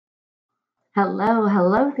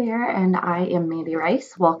Hello there, and I am Mandy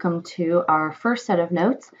Rice. Welcome to our first set of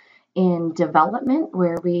notes in development,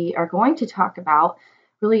 where we are going to talk about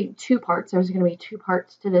really two parts. There's going to be two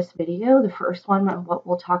parts to this video. The first one, and what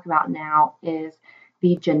we'll talk about now, is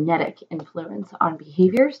the genetic influence on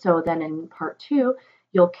behavior. So then in part two,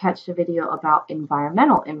 you'll catch the video about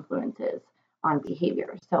environmental influences on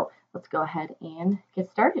behavior. So let's go ahead and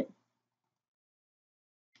get started.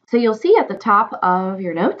 So you'll see at the top of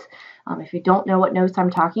your notes, if you don't know what notes I'm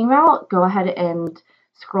talking about, go ahead and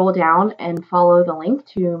scroll down and follow the link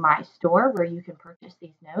to my store where you can purchase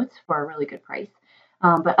these notes for a really good price.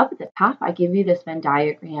 But up at the top, I give you this Venn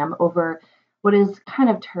diagram over what is kind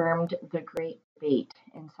of termed the great debate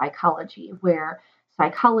in psychology, where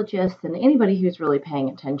psychologists and anybody who's really paying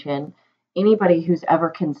attention, anybody who's ever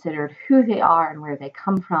considered who they are and where they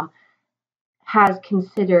come from, has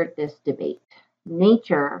considered this debate: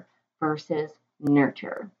 nature versus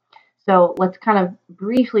nurture. So let's kind of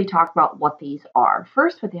briefly talk about what these are.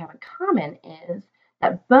 First, what they have in common is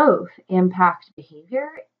that both impact behavior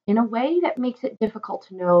in a way that makes it difficult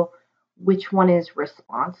to know which one is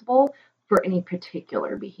responsible for any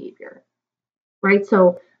particular behavior, right?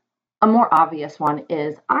 So a more obvious one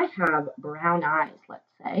is I have brown eyes, let's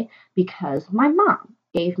say, because my mom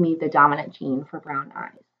gave me the dominant gene for brown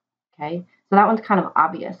eyes. Okay, so that one's kind of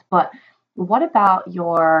obvious, but what about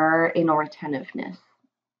your anal retentiveness,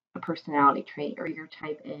 a personality trait, or your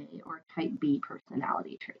type A or type B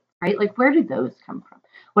personality trait, right? Like, where do those come from?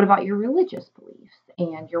 What about your religious beliefs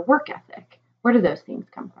and your work ethic? Where do those things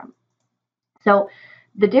come from? So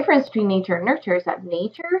the difference between nature and nurture is that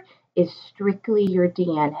nature is strictly your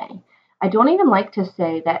DNA. I don't even like to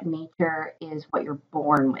say that nature is what you're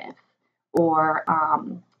born with or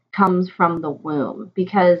comes from the womb,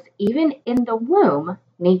 because even in the womb,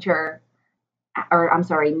 nurture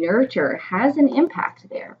has an impact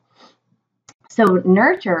there. So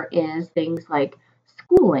nurture is things like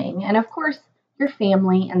schooling, and of course your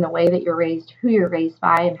family and the way that you're raised, who you're raised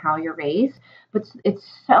by and how you're raised, but it's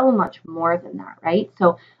so much more than that, right?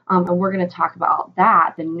 So and we're going to talk about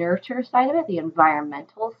that, the nurture side of it, the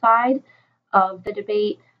environmental side of the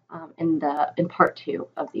debate, in part two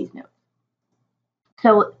of these notes.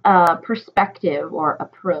 So perspective or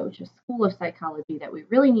approach, a school of psychology that we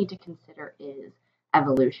really need to consider is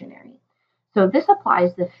evolutionary. So this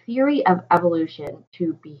applies the theory of evolution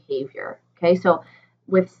to behavior. Okay, so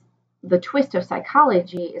with the twist of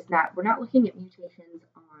psychology is that we're not looking at mutations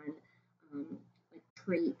on like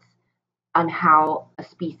traits on how a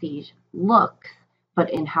species looks,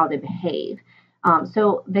 but in how they behave.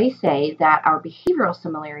 So they say that our behavioral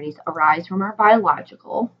similarities arise from our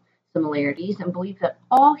biological similarities and believe that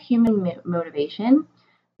all human motivation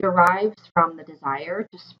derives from the desire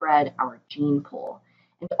to spread our gene pool.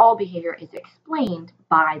 And all behavior is explained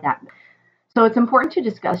by that. So it's important to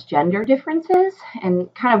discuss gender differences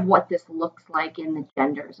and kind of what this looks like in the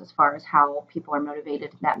genders as far as how people are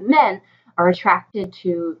motivated. That men are attracted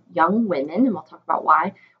to young women, and we'll talk about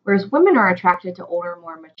why, whereas women are attracted to older,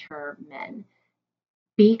 more mature men.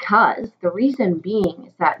 Because the reason being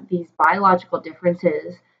is that these biological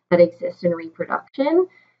differences that exist in reproduction,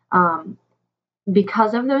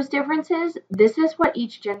 because of those differences, this is what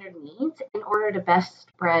each gender needs in order to best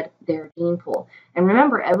spread their gene pool. And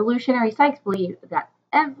remember, evolutionary psychs believe that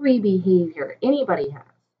every behavior anybody has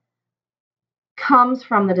comes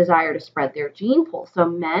from the desire to spread their gene pool. So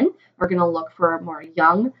men are going to look for more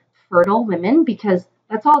young, fertile women because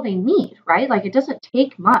that's all they need, right? Like, it doesn't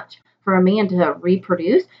take much for a man to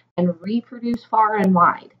reproduce and reproduce far and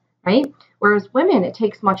wide, right? Whereas women, it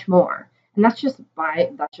takes much more. And that's just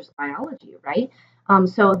biology, right?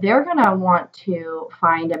 So they're gonna want to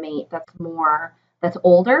find a mate that's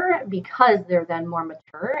older, because they're then more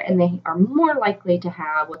mature and they are more likely to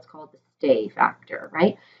have what's called the stay factor,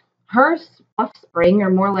 right? Her offspring are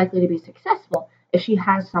more likely to be successful if she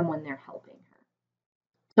has someone there helping her.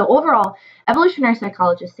 So overall, evolutionary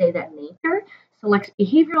psychologists say that nature selects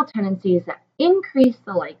behavioral tendencies that increase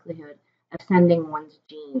the likelihood of sending one's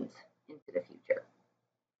genes into the future.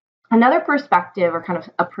 Another perspective or kind of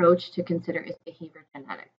approach to consider is behavior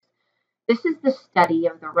genetics. This is the study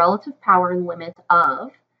of the relative power and limits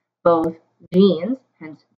of both genes,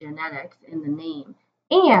 hence genetics in the name,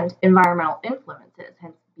 and environmental influences,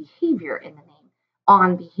 hence behavior in the name,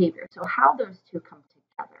 on behavior. So how those two come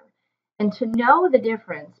together. And to know the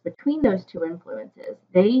difference between those two influences,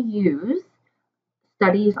 they use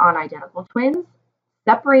studies on identical twins,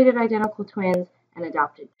 separated identical twins, and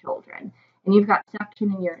adopted children. And you've got a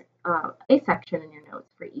section in your notes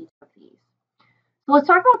for each of these. So let's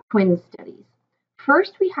talk about twin studies.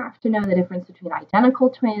 First, we have to know the difference between identical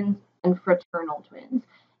twins and fraternal twins.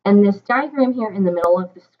 And this diagram here in the middle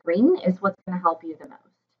of the screen is what's going to help you the most.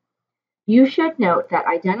 You should note that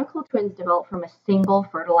identical twins develop from a single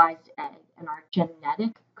fertilized egg and are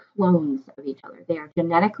genetic clones of each other. They are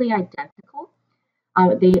genetically identical.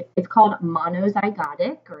 It's called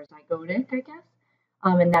monozygotic or zygotic, I guess,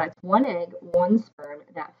 and that it's one egg, one sperm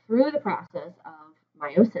that through the process of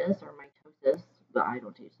meiosis or mitosis, but I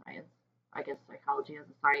don't teach science. I guess psychology is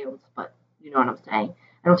a science, but you know what I'm saying.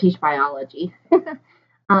 I don't teach biology.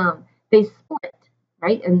 They split,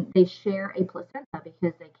 right? And they share a placenta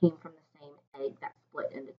because they came from the same egg that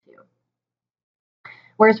split into two.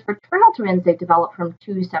 Whereas fraternal twins, they develop from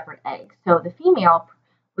two separate eggs. So the female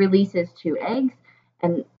releases two eggs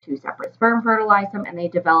and two separate sperm fertilize them, and they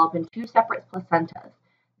develop in two separate placentas.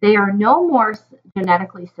 They are no more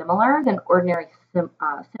genetically similar than ordinary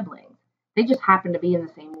siblings. They just happen to be in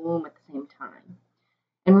the same womb at the same time.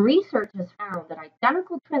 And research has found that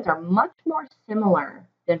identical twins are much more similar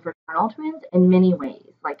than fraternal twins in many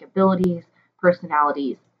ways, like abilities,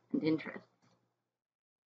 personalities, and interests.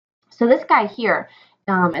 So this guy here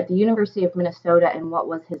at the University of Minnesota and what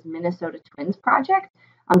was his Minnesota Twins project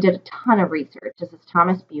did a ton of research. This is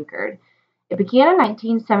Thomas Buchard. It began in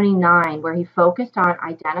 1979 where he focused on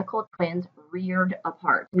identical twins reared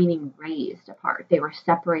apart, meaning raised apart. They were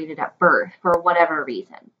separated at birth for whatever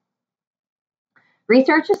reason.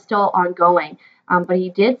 Research is still ongoing, but he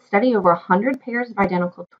did study over 100 pairs of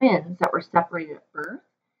identical twins that were separated at birth.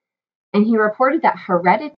 And he reported that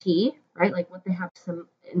heredity, right, like what they have some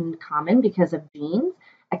in common because of genes,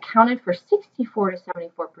 accounted for 64 to 74%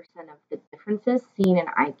 of the differences seen in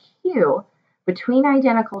IQ between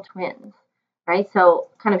identical twins, right? So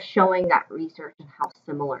kind of showing that research and how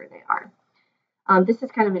similar they are. This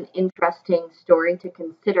is kind of an interesting story to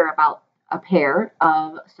consider about a pair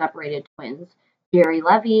of separated twins, Jerry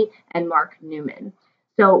Levy and Mark Newman.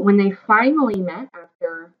 So when they finally met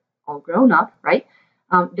after all grown up, right,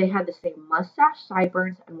 they had the same mustache,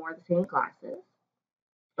 sideburns, and wore the same glasses.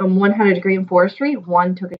 One had a degree in forestry,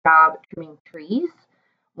 one took a job trimming trees,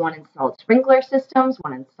 one installed sprinkler systems,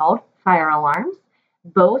 one installed fire alarms.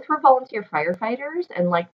 Both were volunteer firefighters and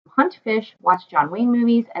liked to hunt fish, watch John Wayne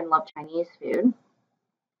movies, and loved Chinese food.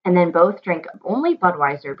 And then both drank only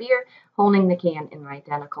Budweiser beer, holding the can in an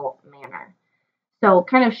identical manner. So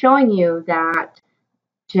kind of showing you that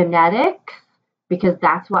genetics, because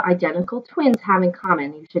that's what identical twins have in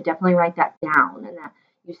common. You should definitely write that down, and that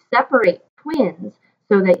you separate twins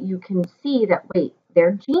so that you can see that, wait,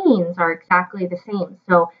 their genes are exactly the same.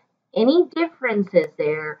 So any differences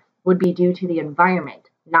there would be due to the environment,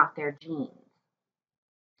 not their genes.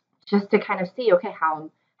 Just to kind of see, okay,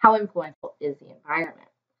 how influential is the environment?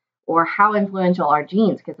 Or how influential are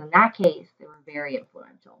genes? Because in that case, they were very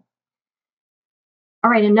influential.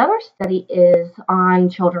 All right, another study is on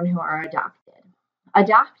children who are adopted.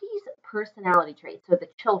 Adoptees' personality traits, so the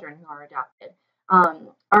children who are adopted,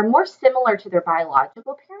 are more similar to their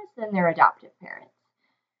biological parents than their adoptive parents.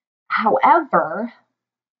 However,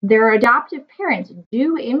 their adoptive parents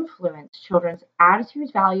do influence children's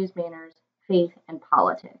attitudes, values, manners, faith, and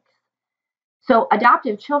politics. So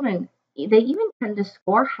adoptive children, they even tend to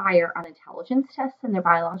score higher on intelligence tests than their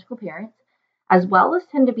biological parents, as well as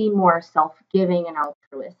tend to be more self-giving and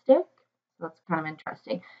altruistic. That's kind of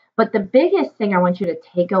interesting. But the biggest thing I want you to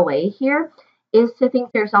take away here is to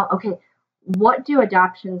think to yourself, okay, what do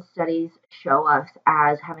adoption studies show us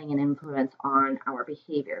as having an influence on our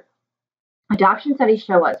behavior? Adoption studies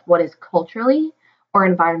show us what is culturally or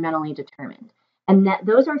environmentally determined. And that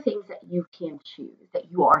those are things that you can choose,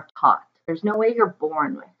 that you are taught. There's no way you're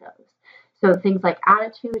born with those. So things like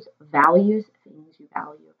attitudes, values, things you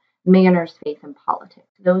value, manners, faith, and politics.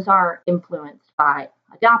 Those are influenced by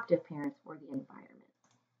adoptive parents or the environment.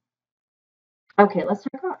 Okay, let's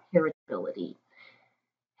talk about heritability.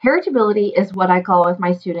 Heritability is what I call with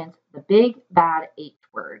my students the big bad H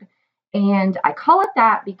word. And I call it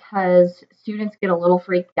that because students get a little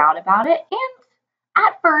freaked out about it, and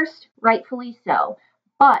at first, rightfully so.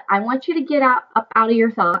 But I want you to get up out of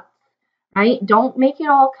your thoughts, right? Don't make it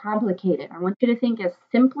all complicated. I want you to think as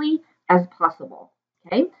simply as possible,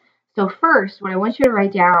 okay? So first, what I want you to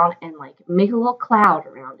write down and like make a little cloud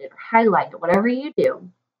around it or highlight it, whatever you do,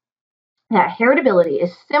 that heritability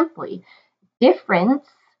is simply difference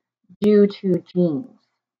due to genes.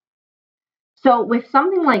 So with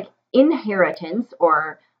something like inheritance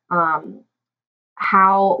or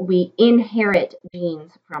how we inherit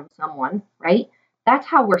genes from someone, right? That's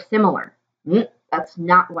how we're similar. That's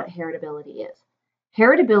not what heritability is.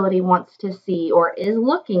 Heritability wants to see or is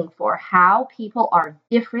looking for how people are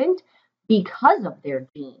different because of their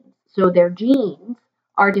genes. So their genes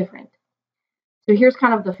are different. So here's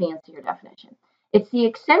kind of the fancier definition. It's the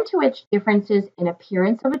extent to which differences in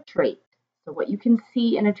appearance of a trait, so what you can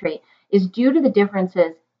see in a trait, is due to the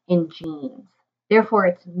differences in genes. Therefore,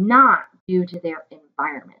 it's not due to their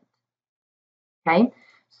environment. Okay?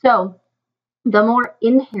 So, the more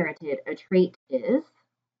inherited a trait is,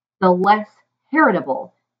 the less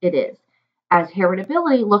heritable it is, as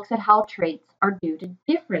heritability looks at how traits are due to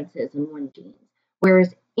differences in one gene,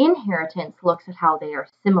 whereas inheritance looks at how they are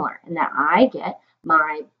similar, and that I get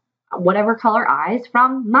my whatever color eyes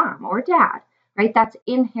from mom or dad, right? That's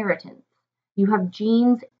inheritance. You have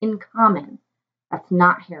genes in common. That's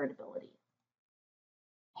not heritability.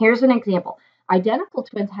 Here's an example. Identical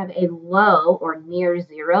twins have a low or near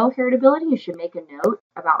zero heritability. You should make a note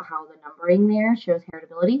about how the numbering there shows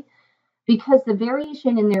heritability, because the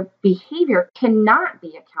variation in their behavior cannot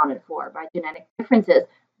be accounted for by genetic differences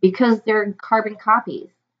because they're carbon copies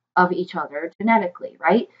of each other genetically,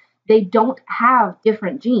 right? They don't have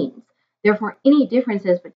different genes. Therefore, any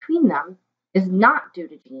differences between them is not due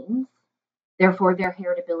to genes. Therefore, their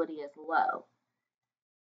heritability is low.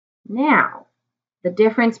 Now, the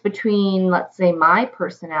difference between, let's say, my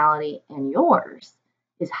personality and yours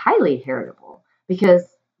is highly heritable because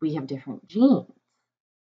we have different genes,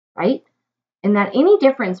 right? And that any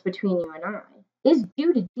difference between you and I is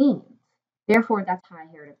due to genes. Therefore, that's high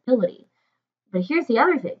heritability. But here's the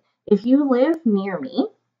other thing. If you live near me,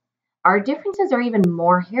 our differences are even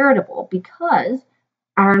more heritable because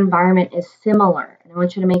our environment is similar. And I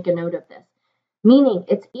want you to make a note of this. Meaning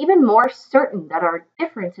it's even more certain that our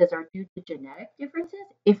differences are due to genetic differences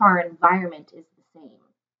if our environment is the same.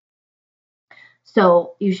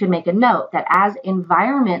 So you should make a note that as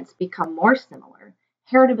environments become more similar,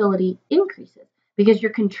 heritability increases because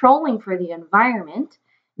you're controlling for the environment,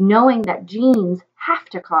 knowing that genes have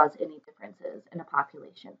to cause any differences in a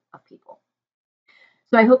population of people.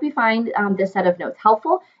 So I hope you find this set of notes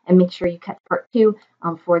helpful, and make sure you catch part 2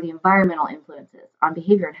 for the environmental influences on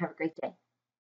behavior, and have a great day.